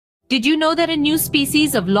Did you know that a new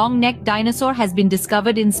species of long-necked dinosaur has been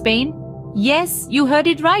discovered in Spain? Yes, you heard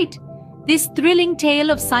it right. This thrilling tale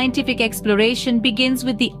of scientific exploration begins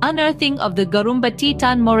with the unearthing of the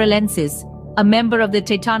Garumbatitan morellensis, a member of the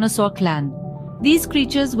Titanosaur clan. These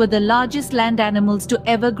creatures were the largest land animals to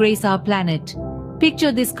ever grace our planet.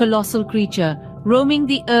 Picture this colossal creature roaming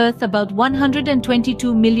the Earth about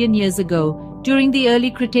 122 million years ago during the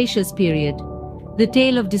early Cretaceous period. The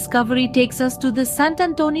tale of discovery takes us to the Sant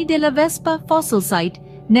Antoni de la Vespa fossil site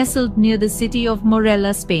nestled near the city of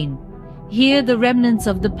Morella, Spain. Here the remnants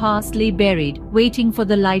of the past lay buried, waiting for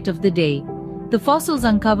the light of the day. The fossils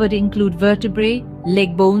uncovered include vertebrae,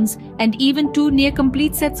 leg bones, and even 2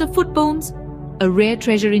 near-complete sets of foot bones. A rare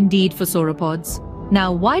treasure indeed for sauropods.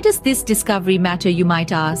 Now, why does this discovery matter, you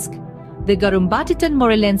might ask? The Garumbatitan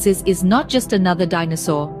morellensis is not just another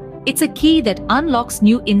dinosaur. It's a key that unlocks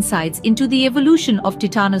new insights into the evolution of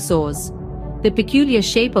titanosaurs. The peculiar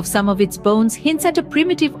shape of some of its bones hints at a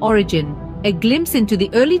primitive origin, a glimpse into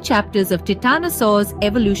the early chapters of titanosaurs'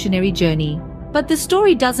 evolutionary journey. But the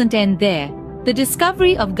story doesn't end there. The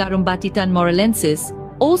discovery of Garumbatitan morellensis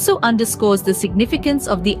also underscores the significance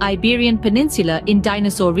of the Iberian Peninsula in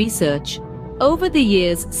dinosaur research. Over the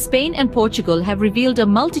years, Spain and Portugal have revealed a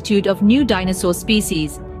multitude of new dinosaur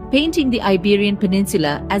species, painting the Iberian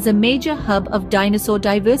Peninsula as a major hub of dinosaur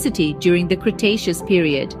diversity during the Cretaceous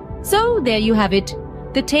period. So there you have it,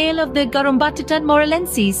 the tale of the Garumbatitan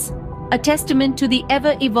morellensis, a testament to the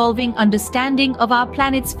ever-evolving understanding of our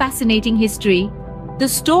planet's fascinating history. The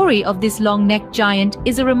story of this long-necked giant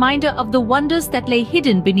is a reminder of the wonders that lay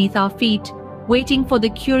hidden beneath our feet, waiting for the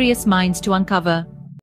curious minds to uncover.